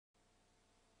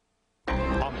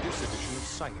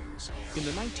sightings. In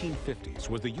the 1950s,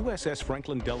 was the USS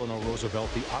Franklin Delano Roosevelt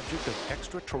the object of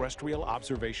extraterrestrial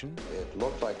observation? It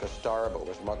looked like a star, but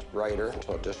was much brighter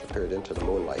until it disappeared into the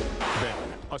moonlight. Then,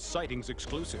 a sightings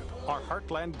exclusive. Our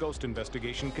Heartland ghost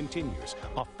investigation continues.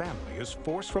 A family is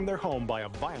forced from their home by a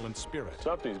violent spirit.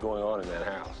 Something's going on in that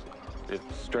house. It's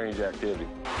strange activity.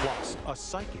 Plus, a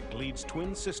psychic leads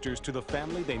twin sisters to the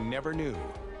family they never knew.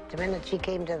 The minute she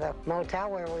came to the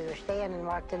motel where we were staying and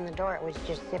walked in the door, it was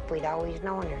just as if we'd always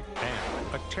known her.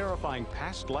 And a terrifying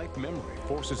past life memory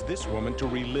forces this woman to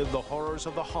relive the horrors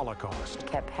of the Holocaust.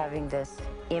 Kept having this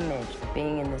image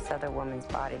being in this other woman's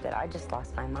body that I just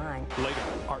lost my mind. Later,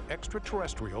 are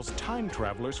extraterrestrials time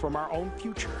travelers from our own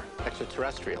future?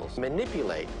 Extraterrestrials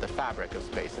manipulate the fabric of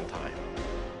space and time.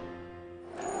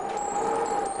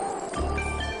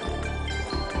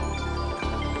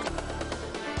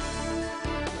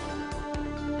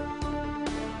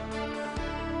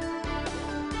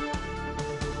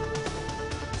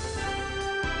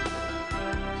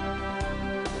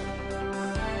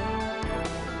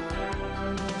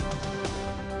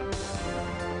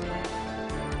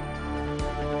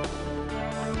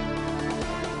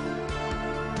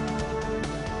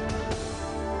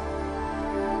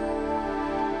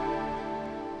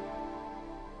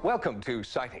 Welcome to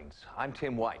Sightings. I'm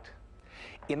Tim White.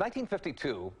 In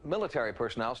 1952, military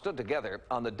personnel stood together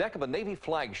on the deck of a Navy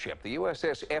flagship, the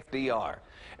USS FDR,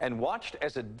 and watched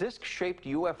as a disc-shaped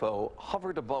UFO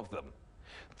hovered above them.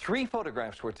 3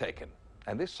 photographs were taken,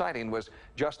 and this sighting was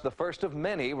just the first of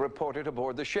many reported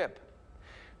aboard the ship.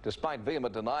 Despite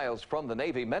vehement denials from the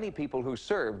Navy, many people who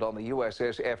served on the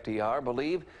USS FDR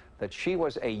believe that she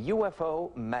was a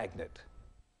UFO magnet.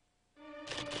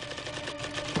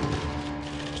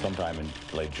 Sometime in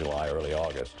late July, early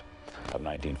August of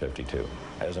 1952,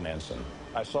 as an ensign,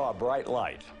 I saw a bright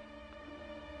light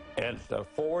at the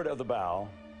forward of the bow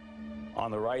on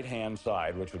the right-hand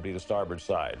side, which would be the starboard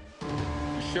side.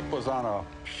 The ship was on a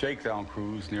shakedown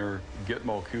cruise near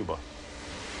Gitmo, Cuba.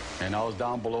 And I was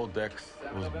down below decks.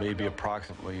 It was maybe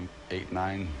approximately 8,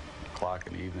 9 o'clock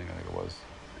in the evening, I think it was.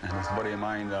 And this buddy of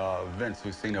mine, Vince,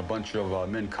 who's seen a bunch of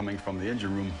men coming from the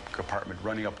engine room compartment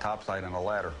running up topside on a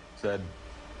ladder, said,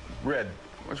 "Red,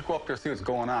 why don't you go up there and see what's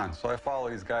going on?" So I follow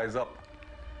these guys up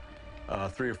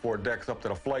 3 or 4 decks up to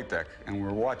the flight deck, and we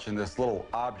were watching this little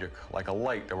object, like a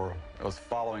light, that was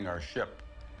following our ship.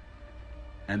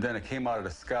 And then it came out of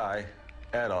the sky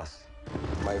at us.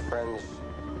 My friends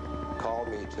called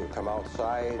me to come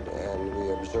outside, and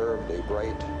we observed a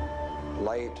bright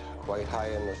light quite high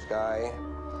in the sky.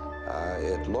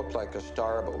 It looked like a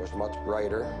star, but was much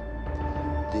brighter.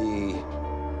 The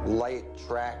light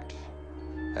tracked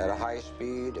at a high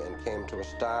speed and came to a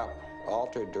stop,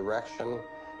 altered direction,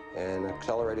 and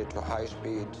accelerated to high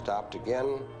speed, stopped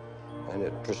again, and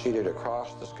it proceeded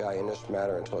across the sky in this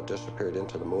manner until it disappeared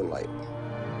into the moonlight.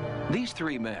 These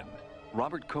 3 men,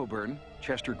 Robert Coburn,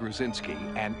 Chester Grzinski,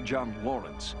 and John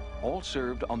Lawrence, all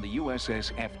served on the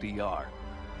USS FDR.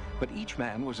 But each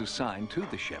man was assigned to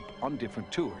the ship on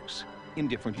different tours, in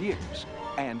different years,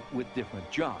 and with different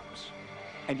jobs.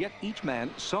 And yet each man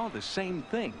saw the same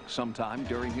thing sometime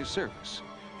during his service,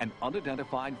 an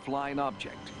unidentified flying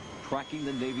object tracking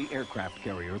the Navy aircraft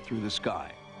carrier through the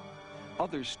sky.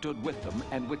 Others stood with them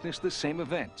and witnessed the same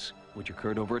events, which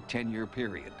occurred over a 10-year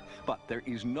period. But there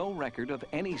is no record of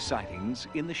any sightings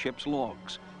in the ship's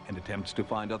logs, and attempts to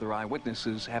find other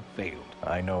eyewitnesses have failed.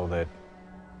 I know that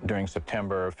during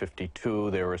September of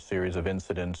 '52, there were a series of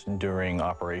incidents during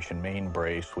Operation Main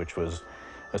Brace, which was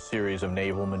a series of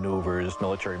naval maneuvers,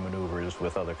 military maneuvers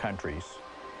with other countries.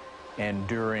 And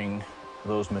during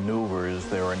those maneuvers,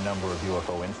 there were a number of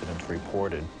UFO incidents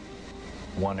reported.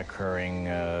 One occurring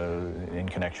in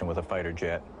connection with a fighter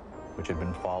jet, which had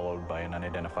been followed by an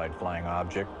unidentified flying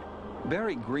object.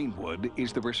 Barry Greenwood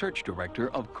is the research director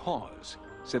of CAUSE,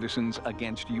 Citizens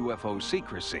Against UFO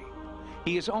Secrecy.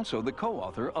 He is also the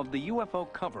co-author of the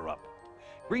UFO Cover-Up.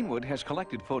 Greenwood has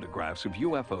collected photographs of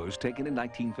UFOs taken in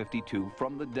 1952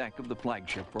 from the deck of the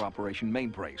flagship for Operation Main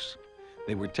Brace.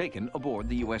 They were taken aboard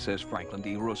the USS Franklin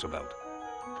D. Roosevelt.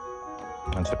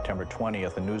 On September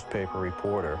 20th, a newspaper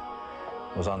reporter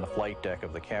was on the flight deck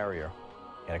of the carrier.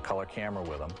 He had a color camera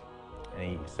with him, and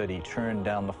he said he turned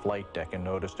down the flight deck and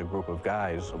noticed a group of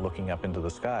guys looking up into the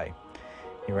sky.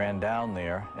 He ran down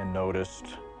there and noticed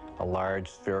a large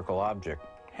spherical object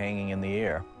hanging in the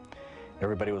air.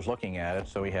 Everybody was looking at it,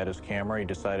 so he had his camera. He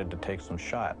decided to take some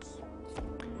shots.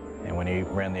 And when he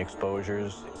ran the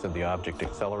exposures, he said the object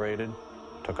accelerated,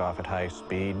 took off at high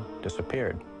speed,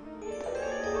 disappeared.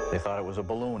 They thought it was a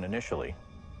balloon initially.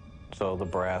 So the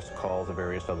brass called the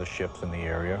various other ships in the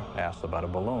area, asked about a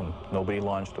balloon. Nobody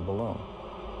launched a balloon.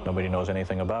 Nobody knows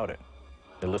anything about it.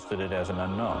 They listed it as an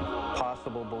unknown.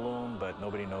 Possible balloon, but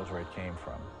nobody knows where it came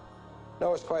from.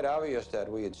 No, it's quite obvious that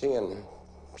we had seen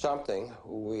something.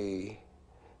 We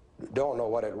don't know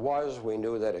what it was. We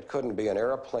knew that it couldn't be an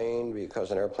airplane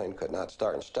because an airplane could not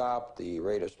start and stop. The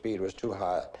rate of speed was too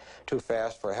high, too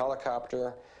fast for a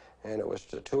helicopter, and it was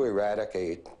too erratic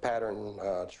a pattern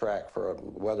track for a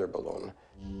weather balloon.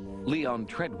 Leon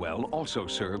Treadwell also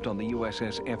served on the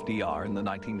USS FDR in the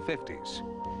 1950s.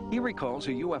 He recalls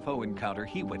a UFO encounter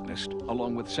he witnessed,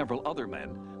 along with several other men,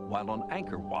 while on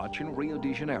anchor watch in Rio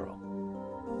de Janeiro.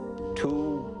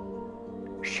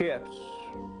 Two ships,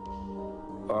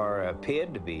 or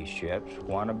appeared to be ships,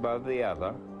 one above the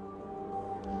other,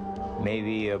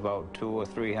 maybe about 200 or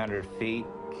 300 feet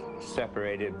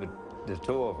separated the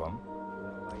two of them,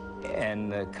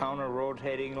 and the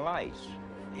counter-rotating lights.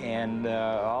 And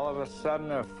all of a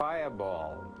sudden a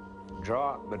fireball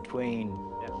dropped between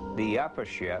the upper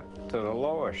ship to the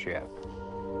lower ship.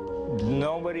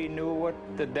 Nobody knew what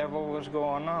the devil was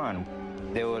going on.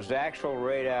 There was actual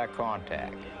radar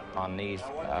contact on these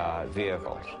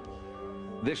vehicles.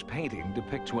 This painting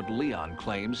depicts what Leon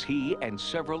claims he and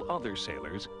several other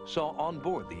sailors saw on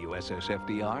board the USS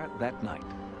FDR that night.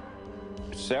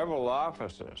 Several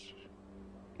officers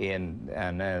and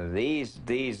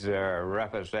these are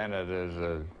representatives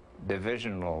of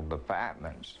divisional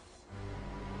departments.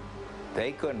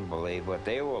 They couldn't believe what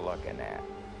they were looking at.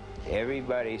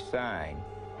 Everybody signed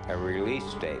a release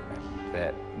statement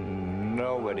that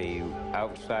nobody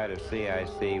outside of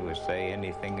CIC would say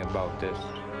anything about this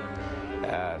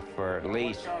for at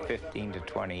least 15 to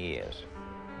 20 years.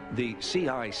 The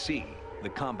CIC, the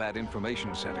Combat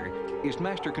Information Center, is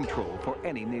master control for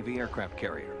any Navy aircraft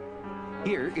carrier.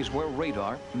 Here is where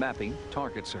radar, mapping,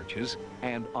 target searches,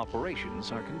 and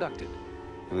operations are conducted.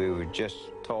 We were just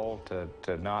told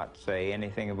to not say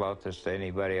anything about this to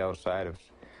anybody outside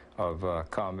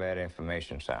of Combat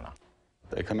Information Center.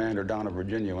 The commander down in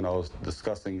Virginia, when I was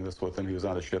discussing this with him, he was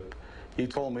on a ship, he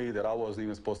told me that I wasn't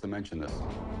even supposed to mention this.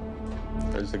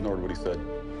 I just ignored what he said.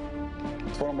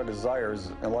 It's one of my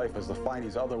desires in life is to find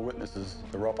these other witnesses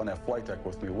that were up on that flight deck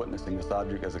with me witnessing this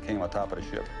object as it came on top of the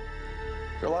ship.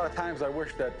 There are a lot of times I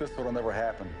wish that this would have never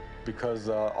happened because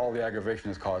all the aggravation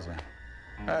has caused me.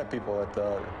 I had people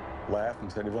that laughed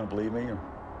and said they wouldn't believe me.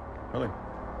 Really?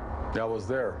 Yeah, I was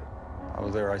there.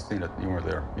 I seen it. You weren't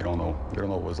there. You don't know. You don't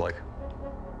know what it was like.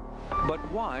 But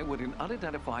why would an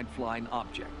unidentified flying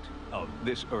object of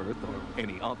this Earth or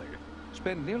any other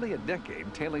spend nearly a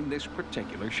decade tailing this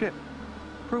particular ship?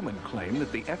 Crewmen claim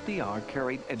that the FDR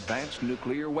carried advanced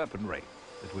nuclear weaponry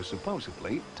that was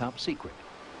supposedly top secret.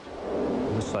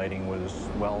 The sighting was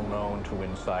well known to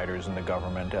insiders in the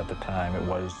government at the time. It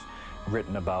was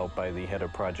written about by the head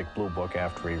of Project Blue Book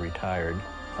after he retired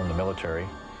from the military,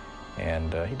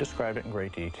 and he described it in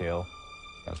great detail.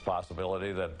 There's a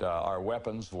possibility that our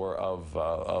weapons were of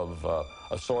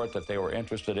a sort that they were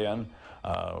interested in.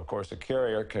 Of course, the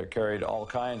carrier carried all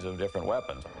kinds of different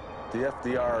weapons. The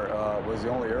FDR was the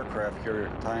only aircraft carrier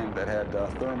at the time that had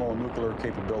thermonuclear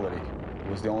capability. It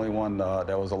was the only one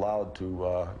that was allowed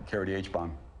to carry the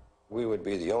H-bomb. We would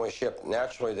be the only ship,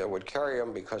 naturally, that would carry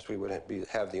them because we would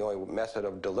have the only method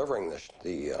of delivering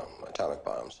the atomic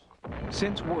bombs.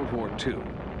 Since World War II,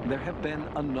 there have been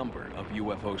a number of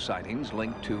UFO sightings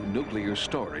linked to nuclear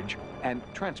storage and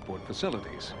transport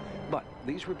facilities. But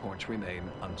these reports remain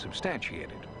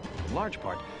unsubstantiated, in large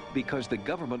part because the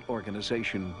government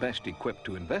organization best equipped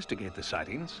to investigate the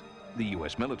sightings, the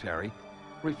U.S. military,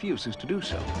 refuses to do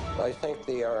so. I think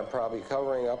they are probably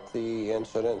covering up the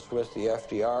incidents with the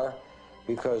FDR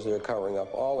because they're covering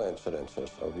up all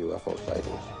incidences of UFO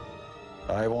sightings.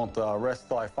 I won't rest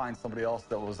till I find somebody else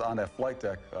that was on that flight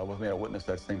deck with me to witness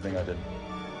that same thing I did.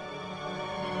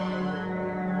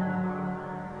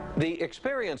 The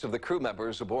experience of the crew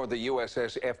members aboard the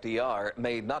USS FDR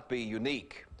may not be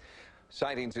unique.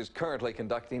 Sightings is currently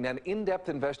conducting an in-depth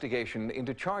investigation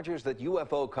into charges that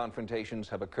UFO confrontations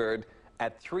have occurred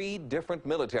at 3 different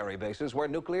military bases where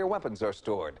nuclear weapons are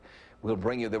stored. We'll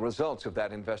bring you the results of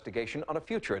that investigation on a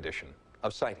future edition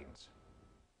of Sightings.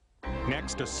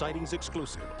 Next, a Sightings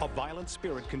exclusive. A violent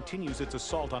spirit continues its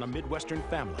assault on a Midwestern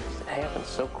family. It happened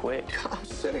so quick. I'm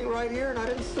sitting right here and I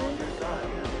didn't see it.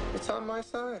 It's on my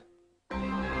side.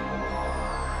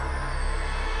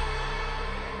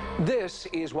 This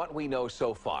is what we know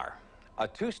so far. A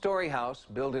 2-story house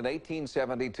built in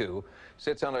 1872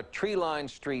 sits on a tree-lined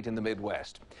street in the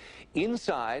Midwest.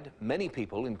 Inside, many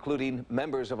people, including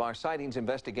members of our Sightings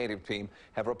investigative team,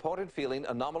 have reported feeling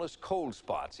anomalous cold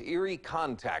spots, eerie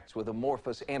contacts with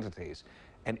amorphous entities,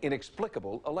 and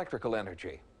inexplicable electrical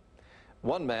energy.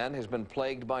 One man has been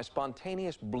plagued by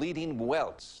spontaneous bleeding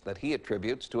welts that he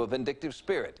attributes to a vindictive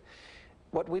spirit.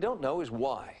 What we don't know is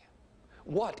why.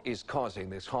 What is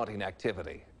causing this haunting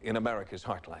activity in America's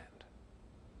heartland?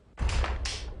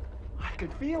 I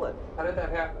could feel it. How did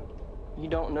that happen? You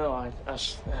don't know.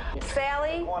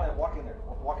 Sally? Go on in, walk in there.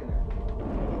 Walk in there.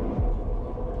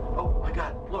 Oh my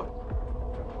God, look.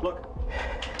 Look.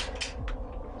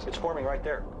 It's forming right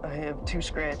there. I have 2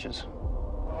 scratches.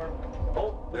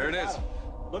 Oh, there it is.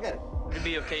 Look at it. It'd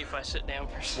be okay if I sit down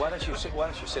for a second. Why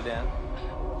don't you sit down,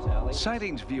 Sally?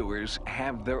 Sightings viewers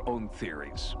have their own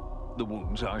theories. The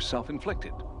wounds are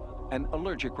self-inflicted, an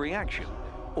allergic reaction,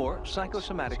 or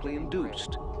psychosomatically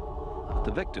induced. But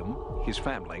the victim, his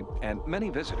family, and many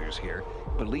visitors here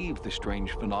believe the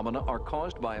strange phenomena are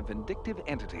caused by a vindictive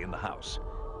entity in the house.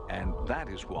 And that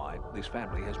is why this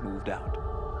family has moved out.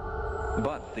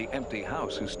 But the empty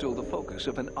house is still the focus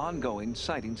of an ongoing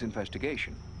sightings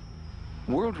investigation.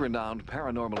 World-renowned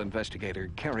paranormal investigator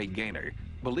Kerry Gaynor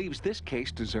believes this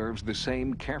case deserves the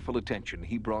same careful attention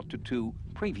he brought to 2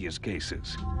 previous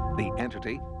cases, the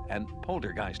entity and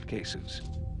poltergeist cases.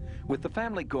 With the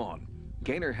family gone,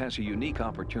 Gaynor has a unique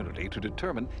opportunity to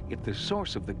determine if the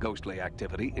source of the ghostly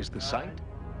activity is the site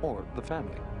or the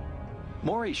family.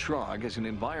 Maury Schrog is an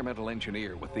environmental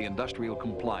engineer with the Industrial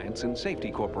Compliance and Safety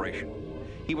Corporation.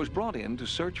 He was brought in to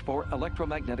search for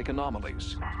electromagnetic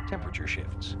anomalies, temperature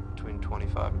shifts, between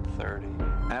 25 and 30,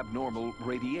 abnormal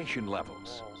radiation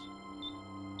levels,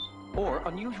 or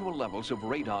unusual levels of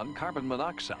radon, carbon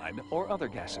monoxide, or other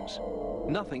gases.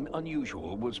 Nothing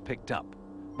unusual was picked up,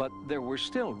 but there were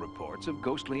still reports of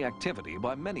ghostly activity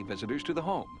by many visitors to the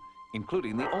home,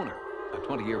 including the owner, a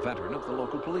 20-year veteran of the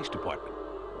local police department.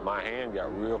 My hand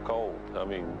got real cold. I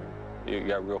mean, it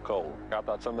got real cold. I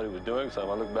thought somebody was doing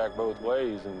something. I looked back both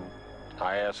ways, and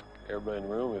I asked everybody in the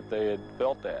room if they had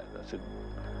felt that. I said,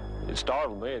 it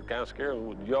startled me. It kind of scared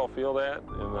me. Did y'all feel that?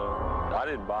 And I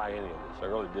didn't buy any of this. I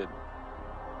really didn't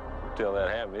until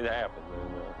that happened. It happened.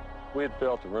 And we had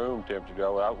felt the room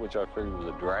temperature, which I figured was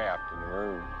a draft in the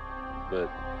room. But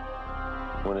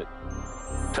when it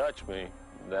touched me,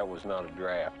 that was not a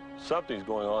draft. Something's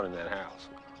going on in that house.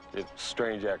 It's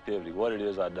strange activity. What it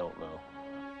is, I don't know.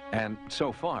 And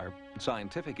so far,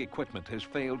 scientific equipment has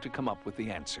failed to come up with the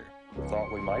answer. We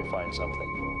thought we might find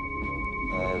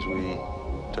something as we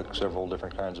took several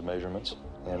different kinds of measurements,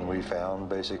 and we found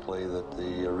basically that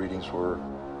the readings were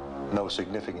no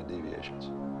significant deviations.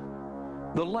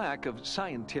 The lack of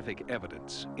scientific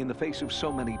evidence in the face of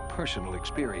so many personal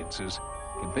experiences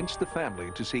convinced the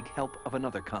family to seek help of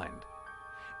another kind.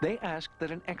 They asked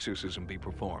that an exorcism be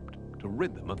performed to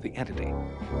rid them of the entity.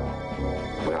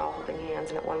 We're all holding hands,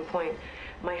 and at one point,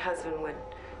 my husband would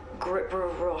grip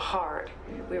real hard.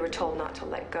 We were told not to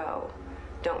let go.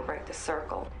 Don't break the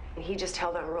circle. And he just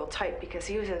held on real tight because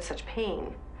he was in such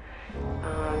pain.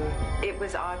 It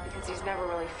was odd because he's never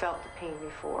really felt the pain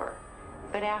before.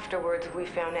 But afterwards, we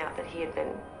found out that he had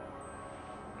been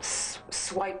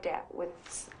swiped at with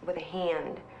a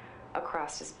hand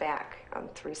across his back on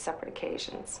 3 separate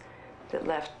occasions that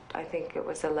left, I think it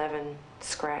was 11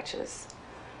 scratches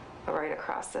right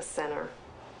across the center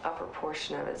upper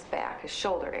portion of his back, his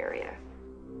shoulder area.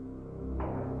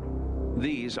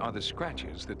 These are the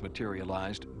scratches that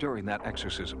materialized during that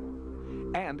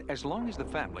exorcism. And as long as the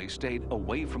family stayed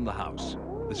away from the house,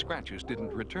 the scratches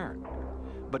didn't return.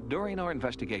 But during our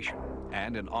investigation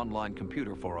and an online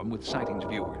computer forum with sightings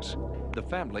viewers, the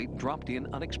family dropped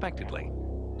in unexpectedly.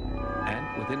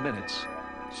 And within minutes,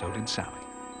 so did Sally.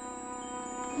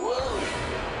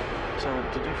 So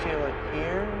did you feel it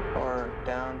here or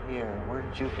down here? Where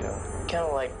did you feel it? Kind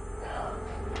of like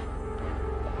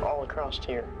all across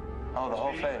here. Oh, the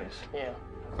whole face? Yeah.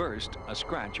 First, a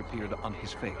scratch appeared on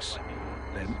his face.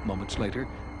 Then, moments later,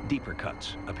 deeper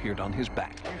cuts appeared on his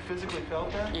back. You physically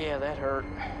felt that? Yeah, that hurt.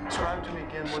 Describe to me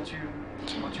again what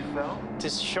you felt.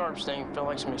 This sharp sting felt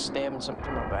like somebody stabbing something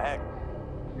to my back.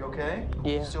 You okay?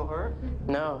 Yeah. Still hurt?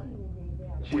 No.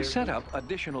 We set up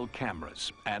additional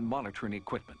cameras and monitoring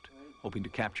equipment, hoping to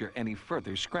capture any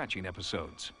further scratching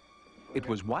episodes. It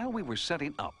was while we were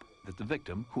setting up that the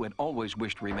victim, who had always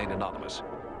wished to remain anonymous,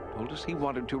 told us he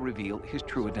wanted to reveal his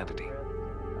true identity.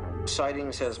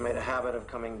 Sightings has made a habit of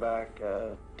coming back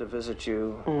to visit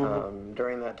you.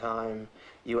 During that time,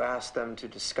 you asked them to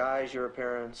disguise your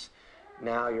appearance.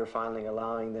 Now you're finally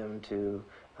allowing them to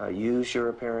use your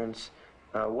appearance.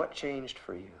 What changed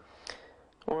for you?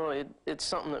 Well, it's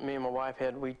something that me and my wife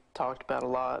we talked about a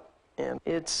lot, and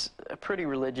it's a pretty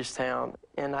religious town,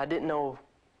 and I didn't know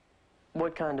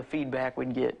what kind of feedback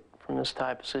we'd get from this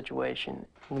type of situation.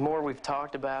 The more we've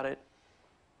talked about it,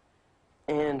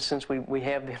 And since we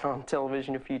have been on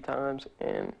television a few times,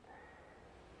 and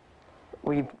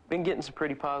we've been getting some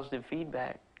pretty positive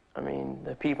feedback. I mean,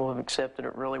 the people have accepted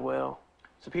it really well.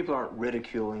 So people aren't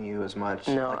ridiculing you as much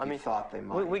like you thought they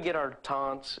might? We get our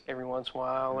taunts every once in a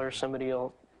while, or somebody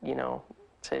will, you know,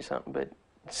 say something, but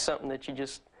it's something that you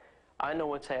just, I know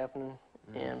what's happening,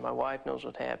 and my wife knows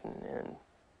what's happening, and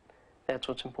that's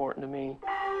what's important to me.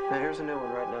 Now here's a new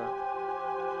one right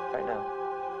now. Right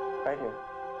now. Right here.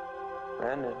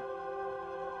 Brand new.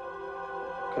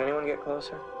 Can anyone get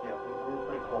closer? Yeah, we're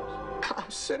pretty close.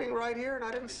 I'm sitting right here and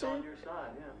I didn't see it. It's on your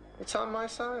side, yeah. It's on my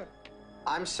side.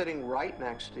 I'm sitting right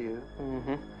next to you.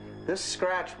 Mm-hmm. This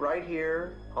scratch right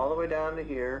here, all the way down to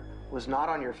here, was not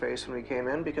on your face when we came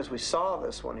in because we saw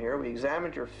this one here. We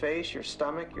examined your face, your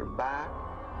stomach, your back.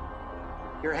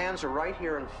 Your hands are right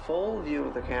here in full view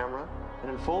of the camera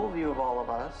and in full view of all of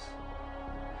us.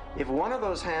 If one of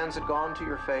those hands had gone to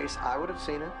your face, I would have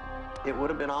seen it. It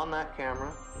would have been on that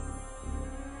camera.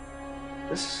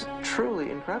 This is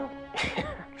truly incredible.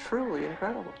 Truly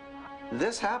incredible.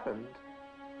 This happened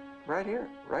right here,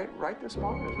 right this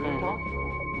moment as we were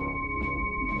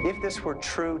talking. If this were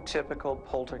true, typical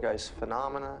poltergeist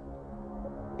phenomena,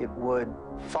 it would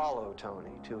follow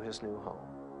Tony to his new home.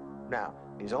 Now,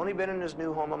 he's only been in his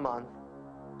new home a month,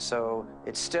 so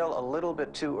it's still a little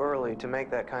bit too early to make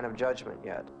that kind of judgment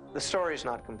yet. The story's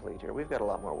not complete here. We've got a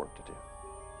lot more work to do.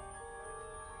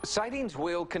 Sightings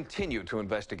will continue to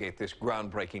investigate this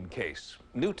groundbreaking case.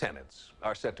 New tenants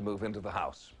are set to move into the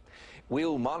house.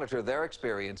 We'll monitor their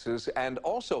experiences and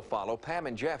also follow Pam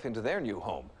and Jeff into their new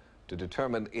home to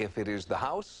determine if it is the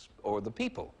house or the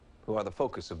people who are the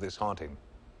focus of this haunting.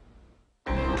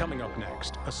 Coming up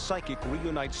next, a psychic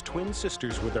reunites twin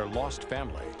sisters with their lost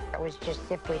family. It was just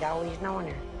if we'd always known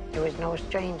her. There was no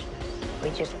strangeness.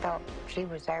 We just felt she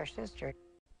was our sister.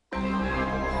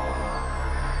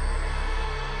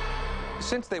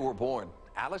 Since they were born,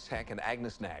 Alice Heck and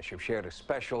Agnes Nash have shared a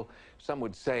special, some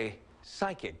would say,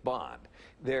 psychic bond.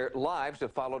 Their lives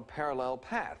have followed parallel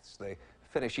paths. They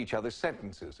finish each other's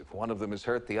sentences. If one of them is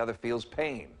hurt, the other feels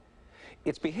pain.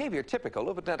 It's behavior typical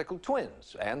of identical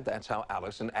twins, and that's how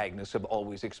Alice and Agnes have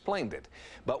always explained it.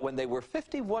 But when they were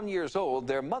 51 years old,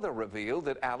 their mother revealed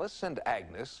that Alice and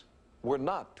Agnes were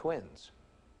not twins.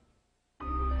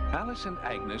 Alice and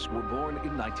Agnes were born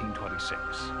in 1926.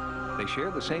 They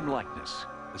share the same likeness,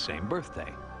 the same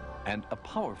birthday, and a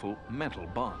powerful mental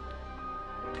bond.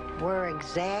 We're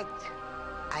exact,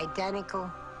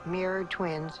 identical, mirror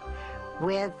twins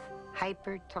with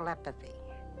hypertelepathy,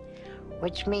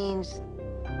 which means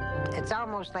it's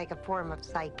almost like a form of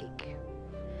psychic.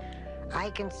 I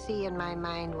can see in my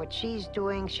mind what she's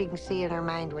doing. She can see in her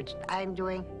mind what I'm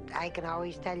doing. I can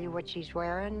always tell you what she's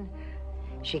wearing.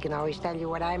 She can always tell you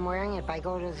what I'm wearing. If I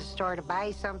go to the store to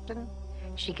buy something,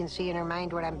 she can see in her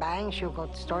mind what I'm buying. She'll go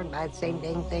to the store and buy the same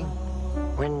dang thing.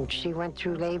 When she went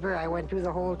through labor, I went through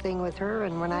the whole thing with her,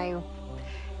 and when I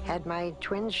had my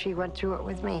twins, she went through it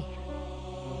with me.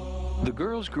 The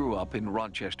girls grew up in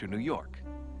Rochester, New York,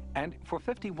 and for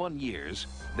 51 years,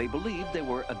 they believed they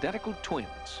were identical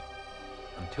twins,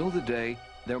 until the day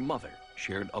their mother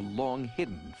shared a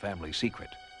long-hidden family secret.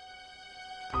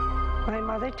 My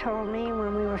mother told me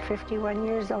when we were 51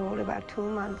 years old, about 2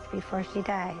 months before she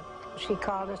died. She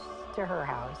called us to her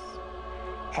house,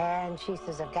 and she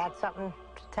says, I've got something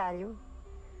to tell you.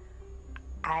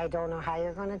 I don't know how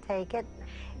you're going to take it.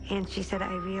 And she said,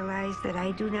 I realized that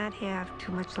I do not have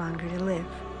too much longer to live.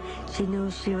 She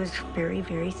knew she was very,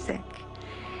 very sick.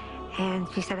 And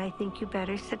she said, I think you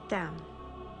better sit down.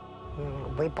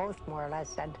 We both more or less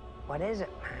said, what is it,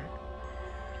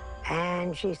 Ma?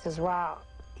 And she says, well,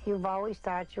 you've always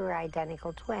thought you were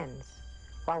identical twins.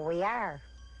 Well, we are.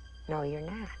 No, you're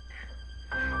not.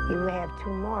 You have 2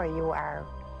 more. You are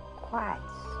quads.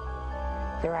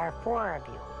 There are 4 of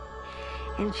you.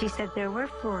 And she said there were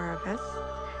 4 of us,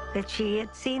 that she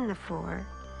had seen the 4,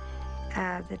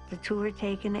 that the 2 were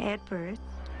taken at birth.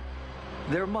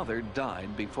 Their mother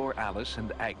died before Alice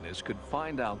and Agnes could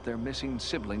find out their missing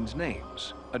siblings'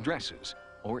 names, addresses,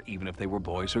 or even if they were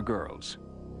boys or girls.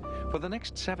 For the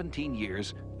next 17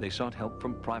 years, they sought help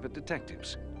from private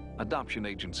detectives, adoption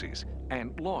agencies,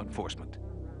 and law enforcement.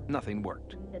 Nothing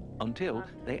worked, until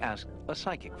they asked a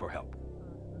psychic for help.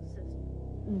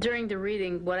 During the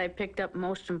reading, what I picked up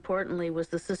most importantly was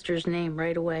the sister's name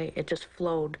right away. It just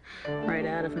flowed right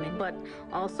out of me. But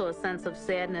also a sense of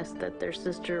sadness that their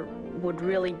sister would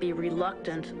really be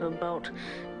reluctant about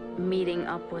meeting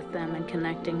up with them and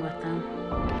connecting with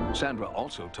them. Sandra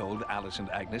also told Alice and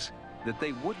Agnes that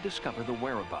they would discover the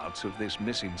whereabouts of this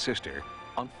missing sister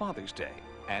on Father's Day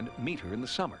and meet her in the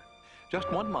summer, just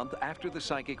 1 month after the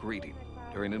psychic reading.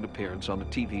 during an appearance on a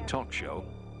TV talk show,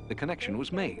 the connection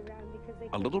was made.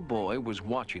 A little boy was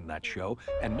watching that show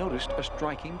and noticed a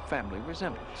striking family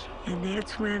resemblance. And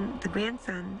that's when the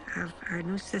grandson of our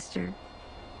new sister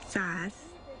saw us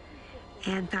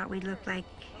and thought we looked like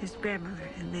his grandmother,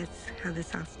 and that's how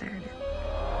this all started.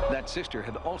 That sister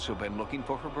had also been looking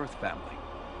for her birth family.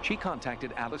 She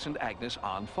contacted Alice and Agnes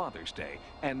on Father's Day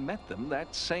and met them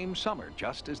that same summer,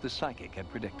 just as the psychic had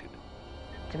predicted.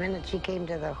 The minute she came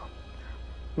to the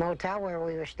motel where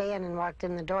we were staying and walked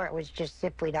in the door, it was just as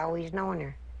if we'd always known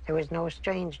her. There was no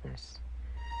strangeness.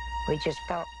 We just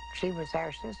felt she was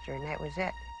our sister, and that was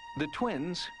it. The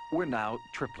twins were now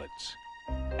triplets.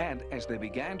 And as they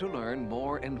began to learn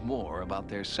more and more about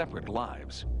their separate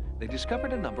lives, they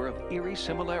discovered a number of eerie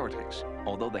similarities,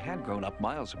 although they had grown up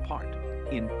miles apart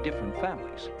in different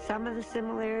families. Some of the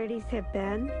similarities have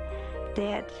been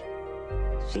that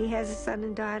she has a son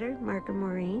and daughter, Mark and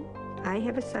Maureen. I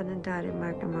have a son and daughter,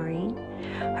 Mark and Maureen.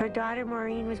 Her daughter,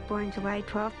 Maureen, was born July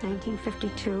 12,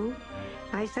 1952.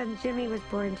 My son, Jimmy, was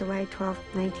born July 12,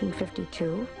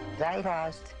 1952. I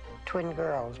lost twin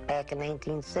girls back in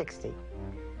 1960.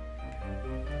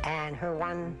 And her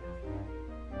one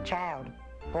child,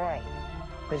 boy,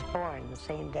 was born the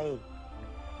same day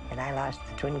that I lost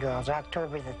the twin girls,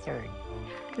 October the 3rd.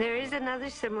 There is another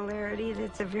similarity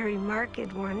that's a very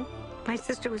marked one. My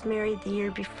sister was married the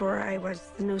year before I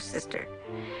was the new sister.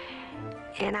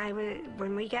 And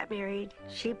when we got married,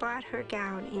 she bought her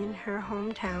gown in her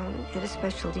hometown at a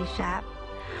specialty shop.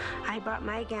 I bought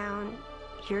my gown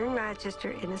here in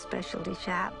Rochester in a specialty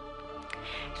shop.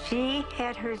 She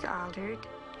had hers altered,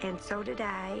 and so did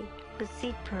I, with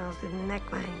seat pearls in the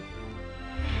neckline.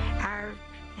 Our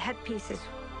headpieces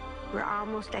were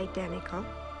almost identical.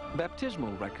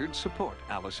 Baptismal records support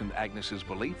Alice and Agnes's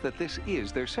belief that this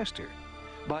is their sister.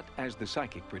 But as the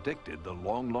psychic predicted, the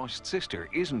long-lost sister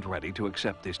isn't ready to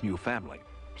accept this new family.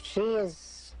 She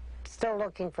is still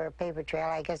looking for a paper trail.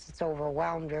 I guess it's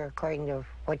overwhelmed her, according to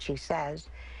what she says.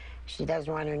 She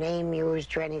doesn't want her name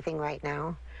used or anything right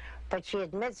now. But she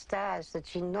admits to us that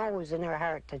she knows in her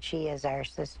heart that she is our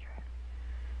sister.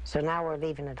 So now we're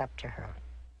leaving it up to her.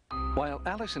 While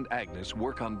Alice and Agnes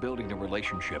work on building a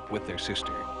relationship with their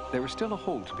sister, there is still a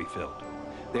hole to be filled.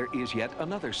 There is yet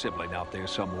another sibling out there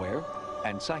somewhere,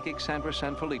 and psychic Sandra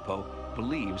Sanfilippo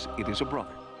believes it is a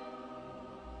brother.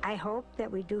 I hope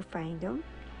that we do find him.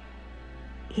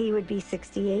 He would be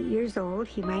 68 years old.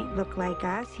 He might look like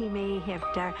us. He may have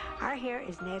dark. Our hair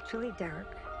is naturally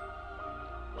dark.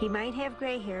 He might have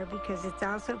gray hair because it's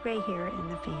also gray hair in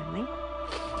the family.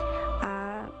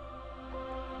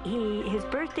 His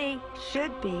birthday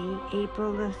should be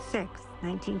April the 6th,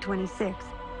 1926.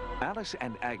 Alice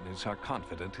and Agnes are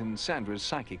confident in Sandra's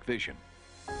psychic vision.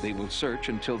 They will search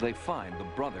until they find the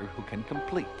brother who can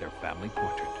complete their family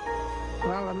portrait.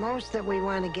 Well, the most that we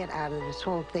want to get out of this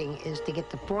whole thing is to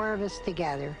get the four of us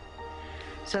together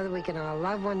so that we can all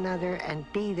love one another and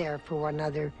be there for one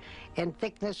another in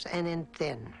thickness and in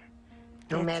thin,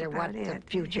 no matter what the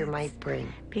future might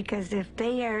bring. Because if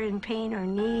they are in pain or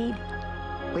need,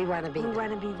 we want to be there. We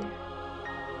want to be there.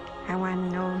 I want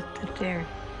to know that they're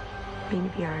going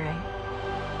to be all right.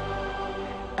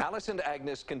 Alice and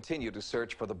Agnes continue to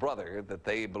search for the brother that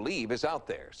they believe is out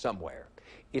there somewhere.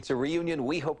 It's a reunion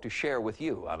we hope to share with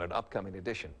you on an upcoming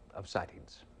edition of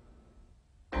Sightings.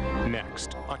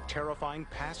 Next, a terrifying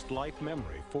past life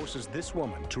memory forces this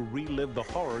woman to relive the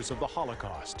horrors of the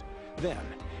Holocaust. Then,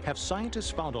 have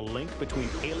scientists found a link between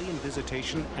alien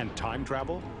visitation and time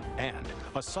travel? And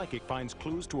a psychic finds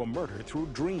clues to a murder through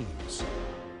dreams.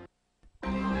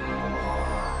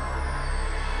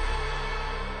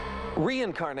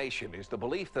 Reincarnation is the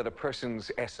belief that a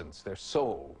person's essence, their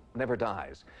soul, never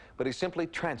dies, but is simply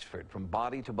transferred from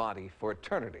body to body for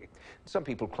eternity. Some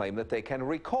people claim that they can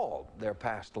recall their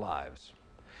past lives.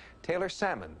 Taylor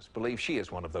Sammons believes she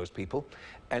is one of those people,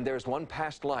 and there's one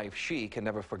past life she can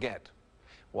never forget.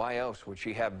 Why else would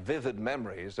she have vivid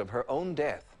memories of her own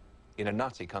death in a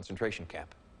Nazi concentration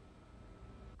camp?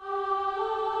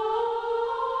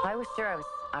 I was sure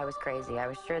I was crazy. I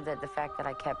was sure that the fact that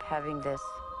I kept having this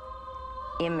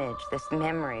image, this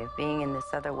memory of being in this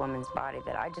other woman's body,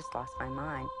 that I just lost my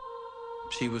mind.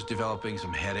 She was developing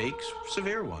some headaches,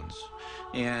 severe ones.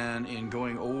 And in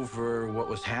going over what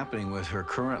was happening with her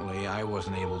currently, I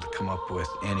wasn't able to come up with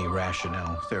any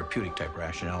rationale, therapeutic type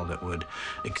rationale, that would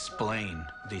explain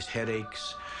these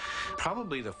headaches.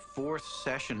 Probably the fourth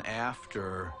session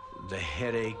after the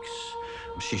headaches,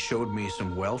 she showed me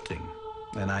some welting,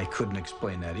 and I couldn't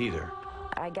explain that either.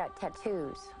 I got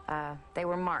tattoos. They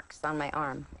were marks on my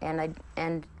arm,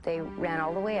 and they ran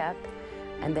all the way up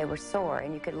and they were sore,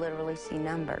 and you could literally see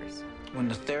numbers. When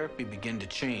the therapy began to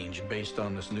change based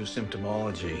on this new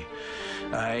symptomology,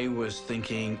 I was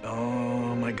thinking,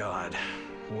 oh my God,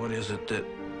 what is it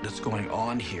that's going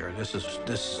on here?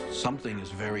 Something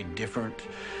is very different.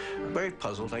 Very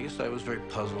puzzled. I guess I was very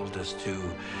puzzled as to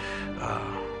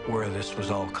where this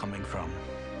was all coming from.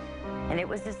 And it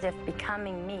was as if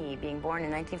becoming me, being born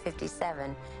in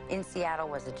 1957 in Seattle,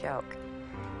 was a joke.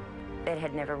 It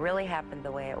had never really happened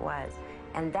the way it was.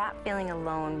 And that feeling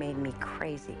alone made me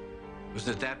crazy. It was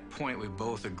at that point we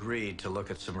both agreed to look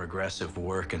at some regressive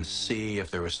work and see if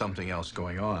there was something else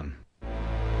going on.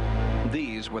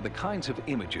 These were the kinds of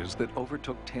images that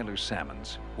overtook Taylor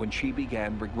Sammons when she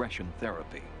began regression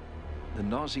therapy. The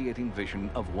nauseating vision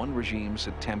of one regime's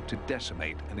attempt to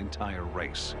decimate an entire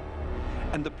race.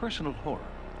 And the personal horror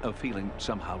of feeling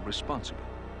somehow responsible.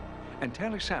 And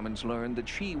Taylor Sammons learned that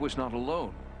she was not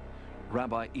alone.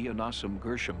 Rabbi Ionasim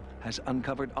Gershom has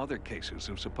uncovered other cases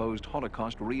of supposed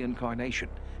Holocaust reincarnation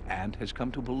and has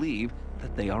come to believe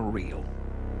that they are real.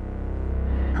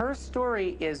 Her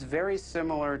story is very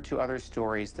similar to other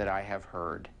stories that I have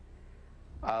heard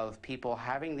of people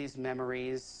having these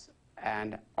memories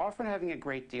and often having a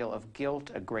great deal of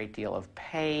guilt, a great deal of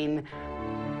pain.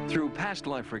 Through past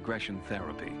life regression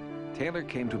therapy, Taylor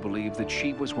came to believe that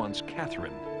she was once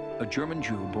Catherine, a German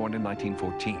Jew born in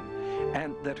 1914,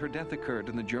 and that her death occurred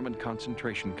in the German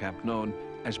concentration camp known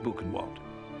as Buchenwald.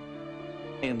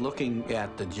 In looking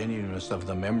at the genuineness of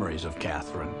the memories of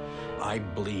Catherine, I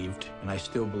believed, and I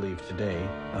still believe today,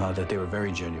 that they were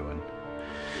very genuine.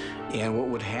 And what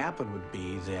would happen would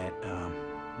be that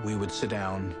we would sit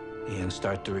down and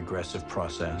start the regressive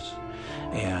process,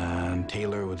 and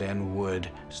Taylor would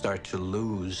start to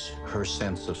lose her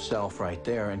sense of self right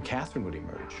there, and Catherine would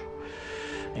emerge.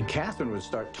 And Catherine would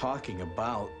start talking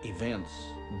about events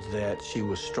that she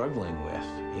was struggling with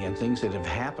and things that have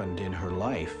happened in her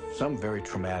life, some very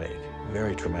traumatic,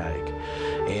 very traumatic.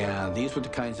 And these were the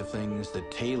kinds of things that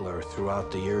Taylor,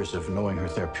 throughout the years of knowing her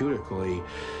therapeutically,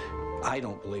 I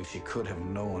don't believe she could have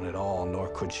known at all, nor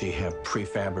could she have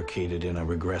prefabricated in a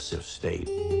regressive state.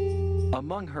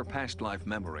 Among her past life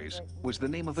memories was the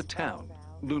name of a town,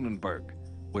 Lunenburg,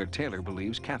 where Taylor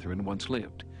believes Catherine once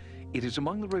lived. It is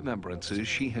among the remembrances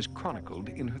she has chronicled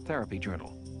in her therapy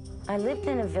journal. I lived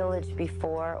in a village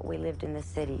before we lived in the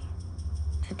city.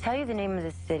 To tell you the name of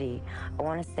the city, I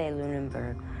want to say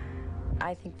Lunenburg.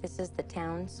 I think this is the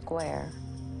town square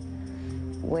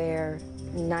where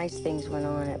nice things went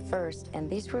on at first, and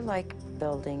these were like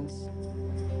buildings.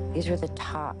 These were the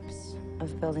tops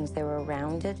of buildings. They were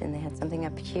rounded, and they had something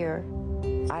up here.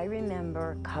 I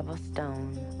remember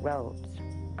cobblestone roads.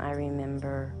 I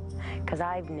remember, because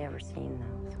I've never seen those.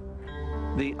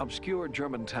 The obscure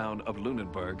German town of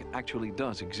Lunenburg actually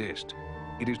does exist.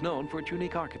 It is known for its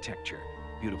unique architecture,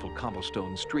 beautiful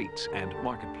cobblestone streets, and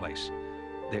marketplace.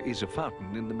 There is a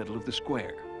fountain in the middle of the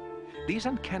square. These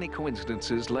uncanny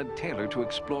coincidences led Taylor to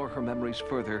explore her memories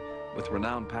further with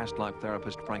renowned past life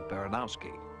therapist Frank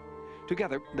Baranowski.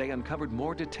 Together, they uncovered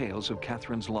more details of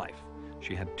Catherine's life.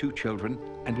 She had 2 children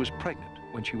and was pregnant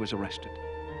when she was arrested.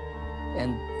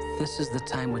 And this is the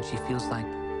time when she feels like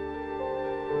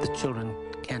the children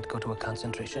can't go to a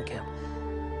concentration camp,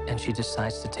 and she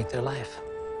decides to take their life.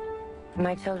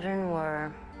 My children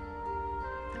were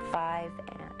 5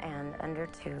 and under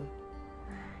 2.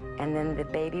 And then the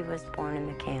baby was born in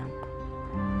the camp.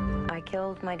 I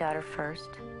killed my daughter first.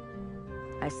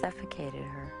 I suffocated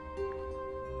her.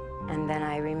 And then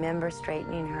I remember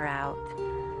straightening her out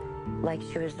like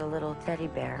she was a little teddy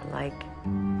bear, like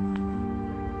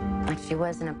she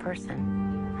wasn't a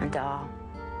person, a doll.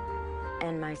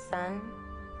 And my son,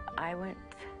 I went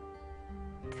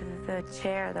to the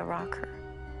chair, the rocker,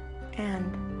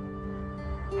 and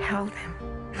held him.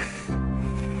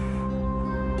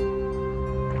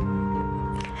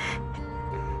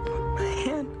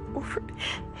 Hand over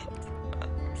his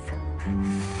eyes.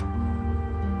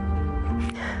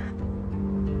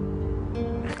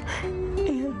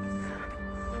 And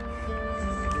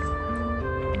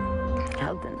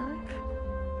held the knife.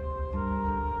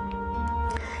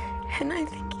 And I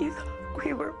think you thought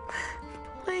we were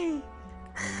playing.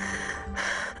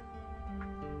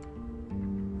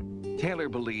 Taylor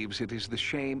believes it is the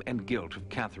shame and guilt of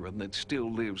Catherine that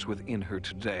still lives within her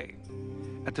today.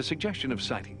 At the suggestion of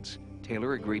Sightings,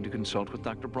 Taylor agreed to consult with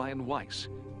Dr. Brian Weiss,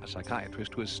 a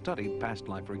psychiatrist who has studied past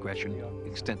life regression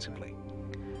extensively.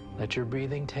 Let your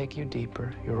breathing take you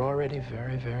deeper. You're already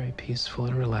very, very peaceful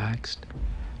and relaxed.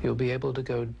 You'll be able to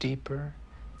go deeper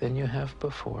than you have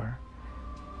before.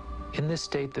 In this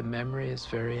state, the memory is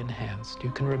very enhanced.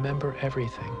 You can remember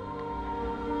everything.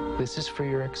 This is for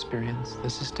your experience.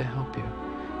 This is to help you.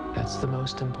 That's the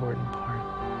most important part.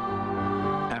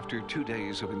 After 2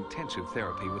 days of intensive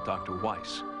therapy with Dr.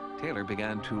 Weiss, Taylor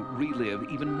began to relive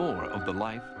even more of the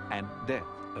life and death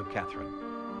of Catherine.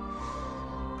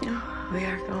 We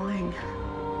are going.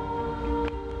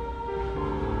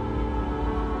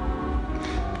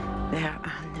 They're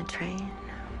on the train.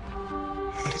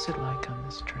 What is it like on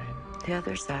this train? The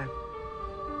others are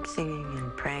singing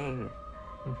and praying.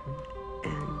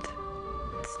 And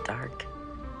it's dark.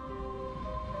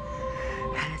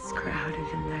 And it's crowded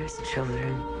and there's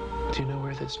children. Do you know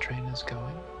where this train is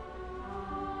going?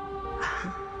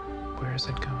 Where is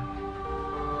it going?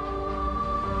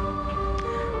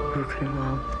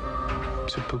 Buchenwald.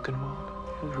 To Buchenwald?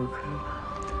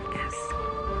 Buchenwald, yes.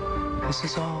 This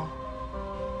is all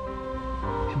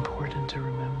important to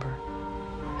remember,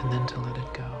 and then to let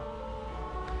it go.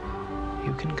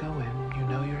 You can go in. You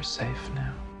know you're safe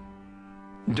now.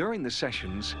 During the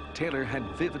sessions, Taylor had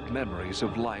vivid memories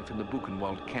of life in the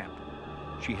Buchenwald camp.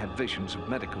 She had visions of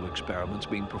medical experiments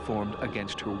being performed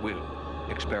against her will,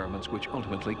 experiments which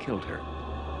ultimately killed her.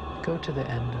 Go to the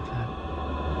end of that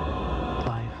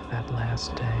life, that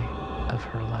last day of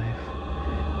her life,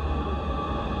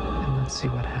 and let's see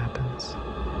what happens.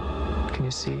 Can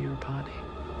you see your body?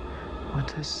 What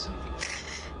does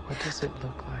it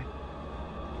look like?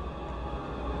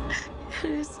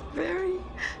 It is very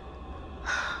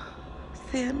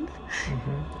thin.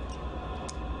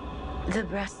 The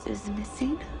breast is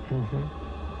missing.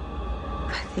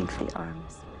 I think the arm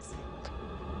is missing.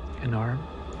 An arm?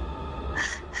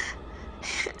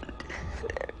 And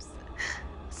there's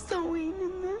sewing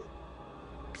in the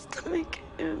stomach,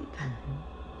 and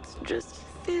it's just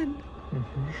thin.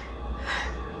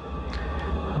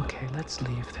 Okay, let's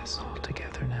leave this all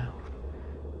together now.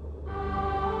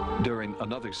 During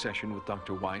another session with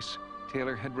Dr. Weiss,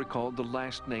 Taylor had recalled the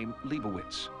last name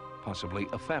Leibowitz, possibly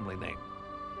a family name.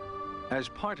 As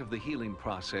part of the healing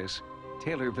process,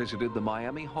 Taylor visited the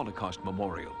Miami Holocaust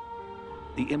Memorial.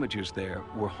 The images there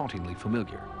were hauntingly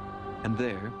familiar, and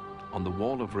there, on the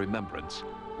wall of remembrance,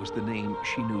 was the name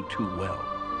she knew too well.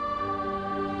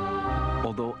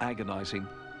 Although agonizing,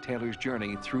 Taylor's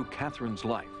journey through Catherine's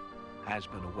life has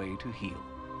been a way to heal.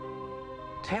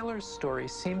 Taylor's story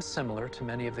seems similar to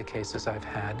many of the cases I've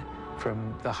had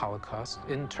from the Holocaust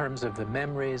in terms of the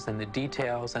memories and the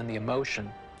details and the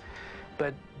emotion.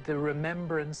 But the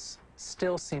remembrance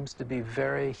still seems to be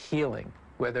very healing,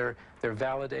 whether they're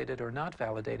validated or not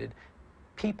validated.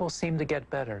 People seem to get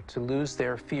better, to lose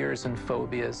their fears and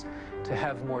phobias, to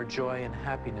have more joy and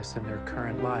happiness in their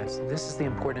current lives. This is the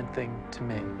important thing to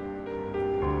me.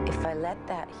 If I let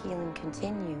that healing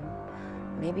continue,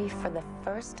 maybe for the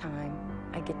first time,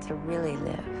 I get to really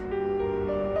live.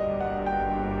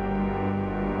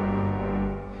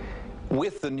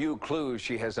 With the new clues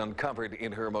she has uncovered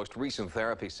in her most recent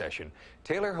therapy session,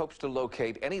 Taylor hopes to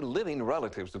locate any living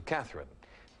relatives of Catherine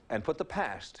and put the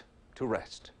past to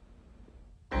rest.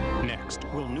 Next,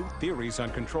 will new theories on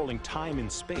controlling time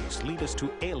and space lead us to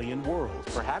alien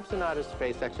worlds? Perhaps in outer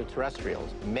space,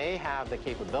 extraterrestrials may have the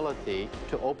capability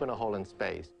to open a hole in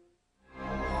space.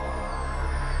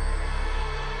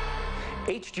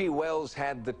 H.G. Wells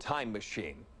had the time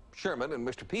machine. Sherman and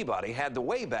Mr. Peabody had the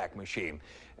Wayback Machine.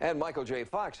 And Michael J.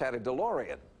 Fox had a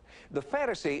DeLorean. The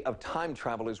fantasy of time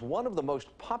travel is one of the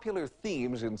most popular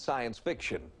themes in science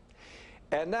fiction.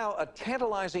 And now a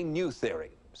tantalizing new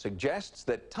theory suggests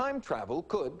that time travel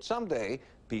could someday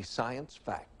be science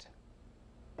fact.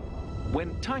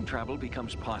 When time travel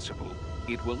becomes possible,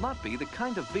 it will not be the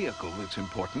kind of vehicle that's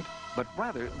important, but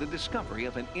rather the discovery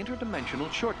of an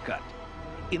interdimensional shortcut.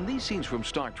 In these scenes from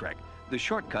Star Trek, the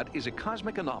shortcut is a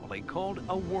cosmic anomaly called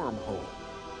a wormhole.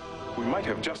 We might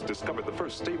have just discovered the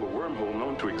first stable wormhole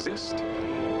known to exist.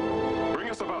 Bring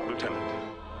us about, Lieutenant.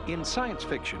 In science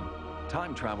fiction,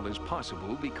 time travel is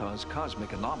possible because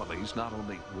cosmic anomalies not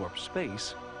only warp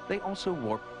space, they also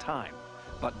warp time.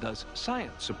 But does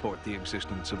science support the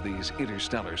existence of these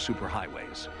interstellar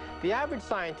superhighways? The average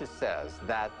scientist says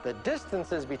that the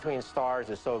distances between stars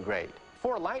are so great,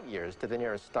 4 light years to the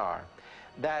nearest star,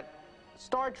 that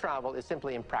star travel is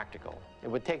simply impractical. It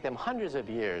would take them hundreds of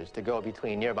years to go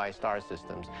between nearby star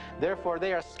systems. Therefore,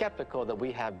 they are skeptical that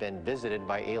we have been visited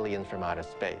by aliens from outer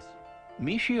space.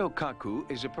 Michio Kaku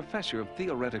is a professor of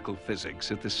theoretical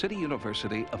physics at the City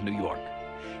University of New York.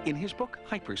 In his book,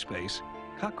 Hyperspace,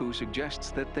 Kaku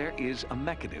suggests that there is a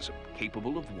mechanism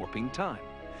capable of warping time.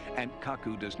 And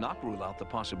Kaku does not rule out the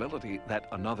possibility that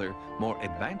another, more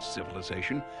advanced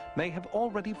civilization may have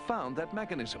already found that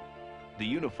mechanism, the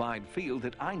unified field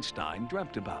that Einstein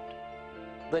dreamt about.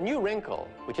 The new wrinkle,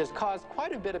 which has caused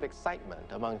quite a bit of excitement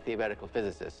among theoretical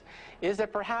physicists, is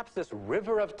that perhaps this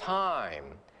river of time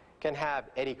can have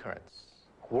eddy currents,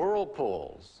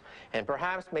 whirlpools, and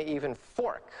perhaps may even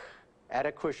fork at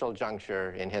a crucial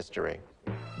juncture in history.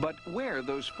 But where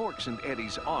those forks and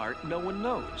eddies are, no one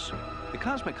knows. The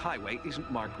cosmic highway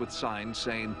isn't marked with signs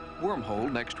saying,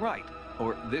 wormhole next right,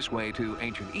 or this way to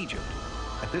ancient Egypt.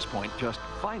 At this point, just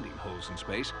finding holes in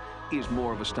space is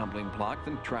more of a stumbling block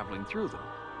than traveling through them.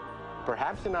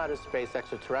 Perhaps in outer space,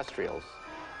 extraterrestrials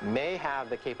may have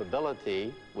the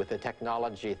capability, with the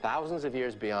technology thousands of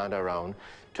years beyond our own,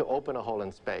 to open a hole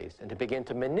in space and to begin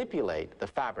to manipulate the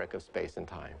fabric of space and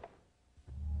time.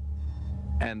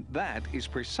 And that is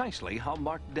precisely how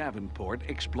Mark Davenport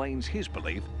explains his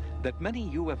belief that many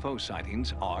UFO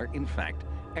sightings are, in fact,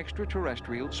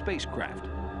 extraterrestrial spacecraft.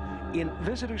 In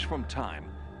Visitors from Time,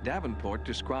 Davenport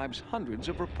describes hundreds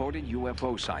of reported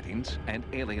UFO sightings and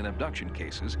alien abduction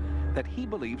cases that he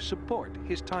believes support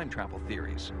his time travel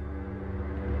theories.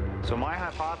 So my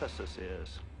hypothesis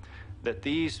is that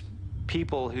these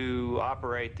people who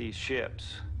operate these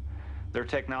ships, their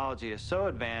technology is so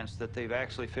advanced that they've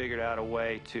actually figured out a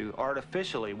way to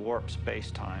artificially warp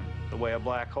space-time, the way a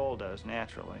black hole does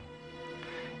naturally.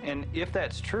 And if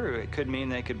that's true, it could mean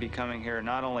they could be coming here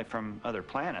not only from other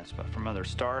planets, but from other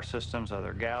star systems,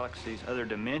 other galaxies, other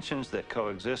dimensions that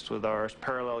coexist with ours,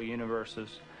 parallel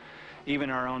universes,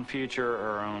 even our own future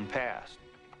or our own past.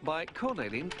 By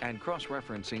collating and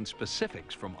cross-referencing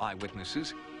specifics from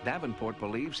eyewitnesses, Davenport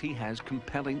believes he has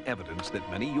compelling evidence that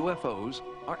many UFOs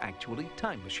are actually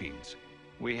time machines.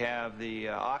 We have the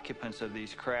occupants of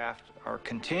these craft are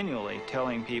continually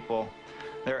telling people,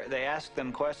 they ask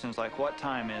them questions like, what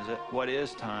time is it? What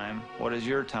is time? What is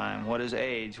your time? What is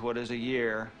age? What is a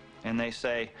year? And they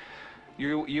say,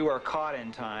 you are caught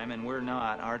in time and we're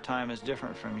not. Our time is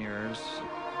different from yours.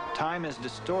 Time is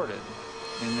distorted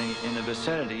in the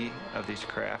vicinity of these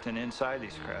craft and inside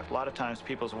these craft. A lot of times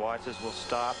people's watches will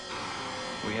stop.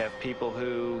 We have people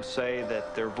who say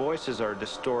that their voices are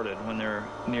distorted when they're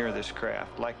near this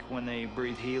craft, like when they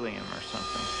breathe helium or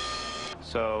something.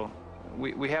 So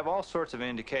we have all sorts of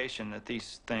indication that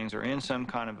these things are in some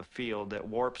kind of a field that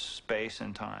warps space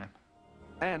and time.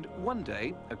 And one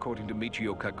day, according to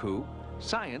Michio Kaku,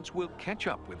 science will catch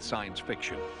up with science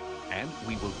fiction, and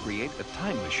we will create a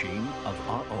time machine of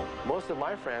our own. Most of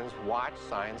my friends watch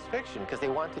science fiction because they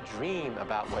want to dream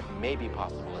about what may be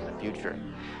possible in the future.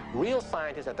 Real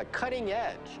scientists at the cutting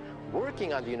edge,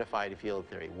 working on the unified field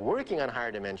theory, working on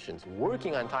higher dimensions,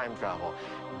 working on time travel,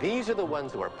 these are the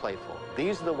ones who are playful.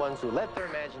 These are the ones who let their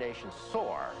imagination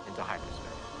soar into hyperspace.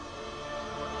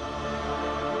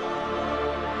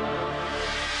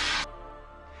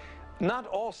 Not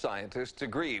all scientists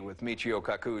agree with Michio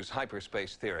Kaku's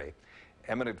hyperspace theory.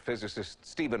 Eminent physicist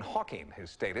Stephen Hawking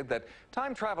has stated that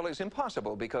time travel is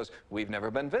impossible because we've never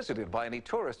been visited by any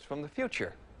tourists from the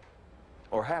future.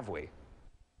 Or have we?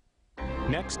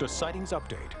 Next, a sightings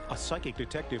update. A psychic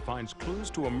detective finds clues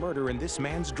to a murder in this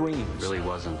man's dreams. It really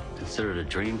wasn't considered a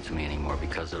dream to me anymore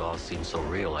because it all seemed so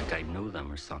real, like I knew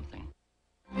them or something.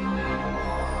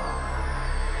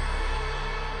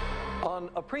 On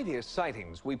a previous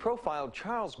Sightings, we profiled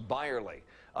Charles Byerly,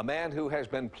 a man who has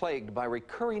been plagued by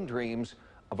recurring dreams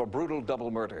of a brutal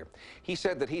double murder. He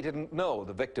said that he didn't know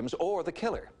the victims or the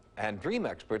killer, and dream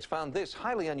experts found this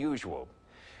highly unusual.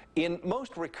 In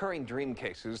most recurring dream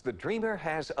cases, the dreamer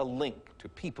has a link to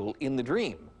people in the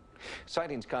dream.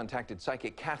 Sightings contacted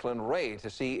psychic Kathleen Ray to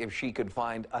see if she could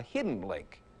find a hidden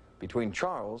link between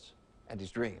Charles and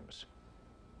his dreams.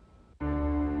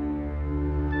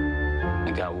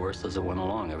 It got worse as it went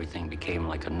along. Everything became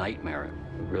like a nightmare.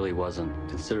 It really wasn't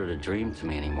considered a dream to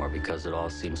me anymore because it all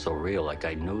seemed so real, like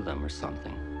I knew them or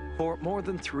something. For more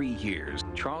than 3 years,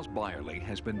 Charles Byerly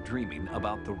has been dreaming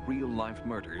about the real-life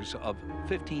murders of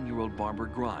 15-year-old Barbara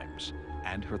Grimes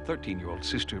and her 13-year-old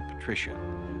sister, Patricia.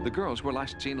 The girls were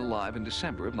last seen alive in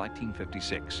December of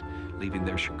 1956, leaving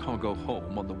their Chicago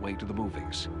home on the way to the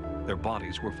movies. Their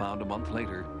bodies were found a month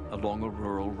later along a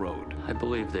rural road. I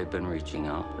believe they've been reaching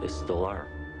out. They still are.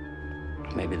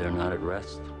 Maybe they're not at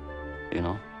rest, you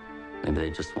know? Maybe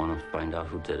they just want to find out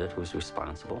who did it, who's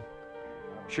responsible.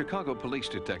 Chicago police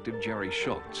detective Jerry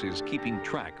Schultz is keeping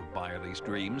track of Byerly's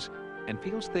dreams and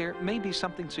feels there may be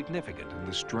something significant in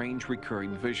the strange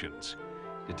recurring visions.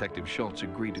 Detective Schultz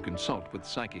agreed to consult with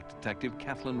psychic detective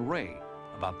Kathleen Ray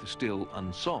about the still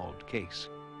unsolved case.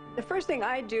 The first thing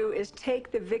I do is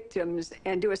take the victims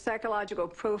and do a psychological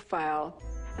profile.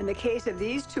 In the case of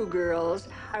these two girls,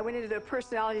 I went into their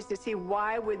personalities to see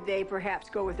why would they perhaps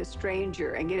go with a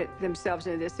stranger and get themselves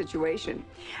into this situation.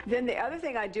 Then the other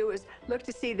thing I do is look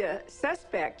to see the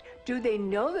suspect. Do they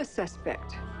know the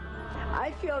suspect?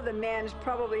 I feel the man is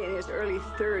probably in his early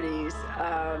 30s.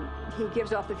 He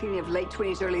gives off the feeling of late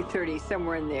 20s, early 30s,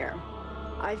 somewhere in there.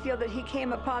 I feel that he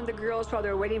came upon the girls while they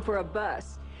were waiting for a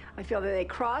bus. I feel that they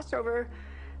crossed over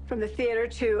from the theater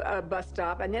to a bus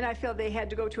stop, and then I feel they had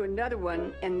to go to another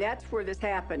one, and that's where this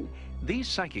happened. These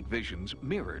psychic visions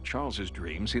mirror Charles's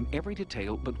dreams in every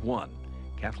detail but one.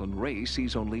 Kathleen Ray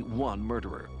sees only one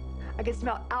murderer. I could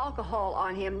smell alcohol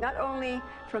on him, not only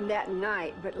from that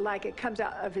night, but like it comes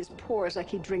out of his pores like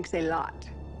he drinks a lot.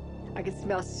 I could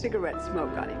smell cigarette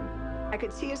smoke on him. I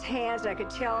could see his hands, and I could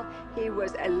tell he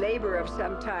was a laborer of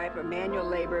some type, a manual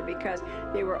labor, because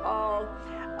they were all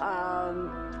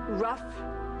rough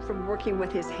from working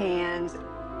with his hands.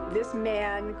 This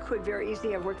man could very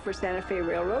easily have worked for Santa Fe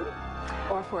Railroad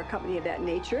or for a company of that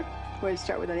nature, where they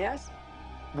start with an S.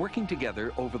 Working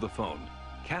together over the phone,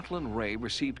 Kathleen Ray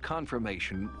received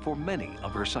confirmation for many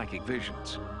of her psychic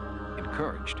visions.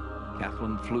 Encouraged,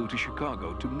 Kathleen flew to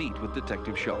Chicago to meet with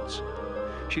Detective Schultz.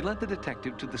 She led the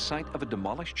detective to the site of a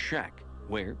demolished shack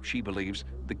where she believes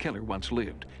the killer once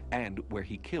lived and where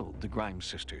he killed the Grimes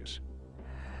sisters.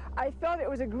 I felt it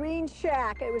was a green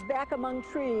shack. It was back among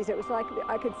trees. It was like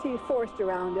I could see forest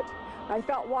around it. I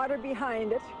felt water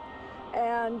behind it.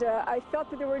 And I felt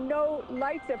that there were no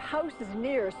lights of houses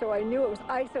near, so I knew it was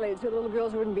isolated so the little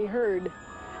girls wouldn't be heard.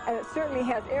 And it certainly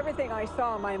has everything I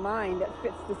saw in my mind that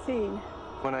fits the scene.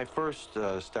 When I first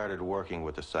started working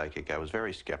with the psychic, I was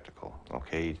very skeptical,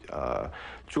 okay?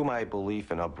 Through my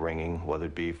belief and upbringing, whether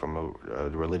it be from a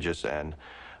religious end,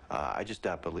 I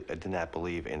did not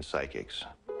believe in psychics.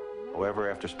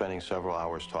 However, after spending several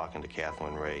hours talking to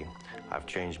Kathleen Ray, I've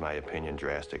changed my opinion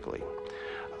drastically.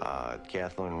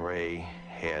 Kathleen Ray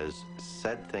has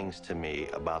said things to me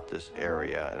about this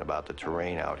area and about the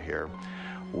terrain out here,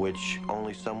 which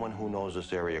only someone who knows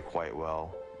this area quite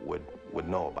well would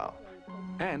know about.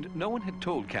 And no one had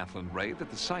told Kathleen Ray that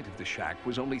the site of the shack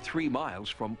was only 3 miles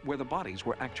from where the bodies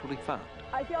were actually found.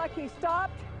 I feel like he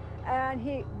stopped and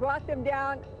he brought them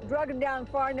down, drug them down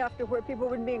far enough to where people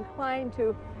wouldn't be inclined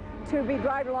to be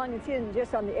driving along and see them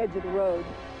just on the edge of the road.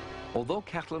 Although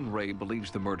Kathleen Ray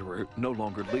believes the murderer no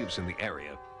longer lives in the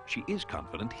area, she is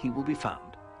confident he will be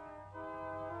found.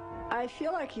 I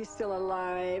feel like he's still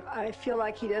alive. I feel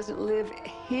like he doesn't live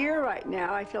here right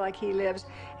now. I feel like he lives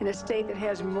in a state that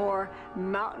has more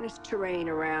mountainous terrain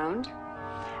around.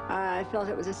 I felt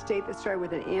it was a state that started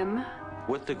with an M.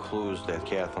 With the clues that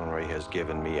Kathleen Ray has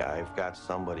given me, I've got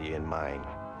somebody in mind,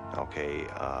 okay?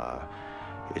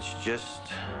 It's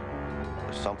just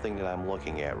something that I'm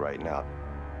looking at right now.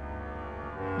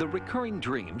 The recurring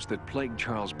dreams that plagued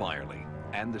Charles Byerly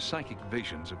and the psychic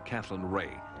visions of Kathleen Ray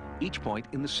each point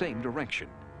in the same direction.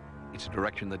 It's a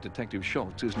direction that Detective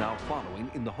Schultz is now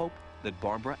following in the hope that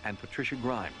Barbara and Patricia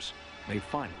Grimes may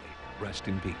finally rest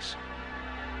in peace.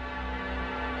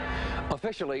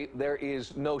 Officially, there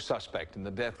is no suspect in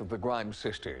the death of the Grimes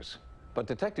sisters. But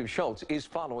Detective Schultz is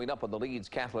following up on the leads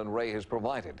Kathleen Ray has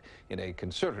provided in a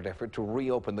concerted effort to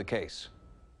reopen the case.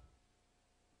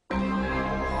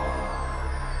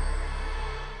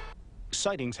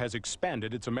 Sightings has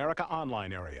expanded its America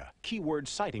Online area. Keyword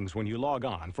Sightings when you log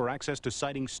on for access to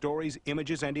Sightings stories,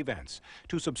 images, and events.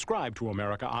 To subscribe to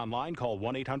America Online, call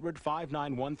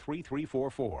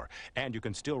 1-800-591-3344. And you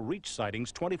can still reach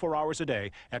Sightings 24 hours a day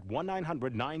at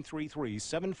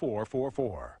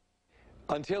 1-900-933-7444.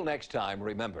 Until next time,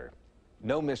 remember,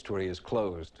 no mystery is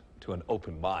closed to an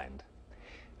open mind.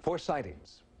 For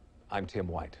Sightings, I'm Tim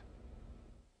White.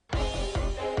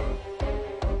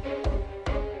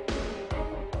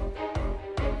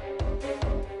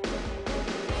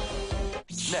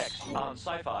 Next on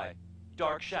Sci-Fi,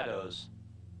 Dark Shadows.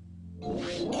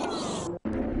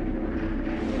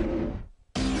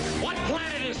 What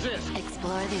planet is this?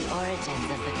 Explore the origins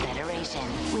of the Federation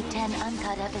with 10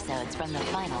 uncut episodes from the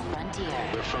final frontier.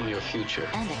 We're from your future.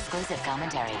 And exclusive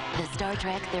commentary. The Star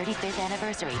Trek 35th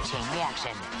Anniversary Chain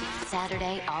Reaction.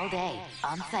 Saturday all day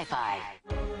on Sci-Fi.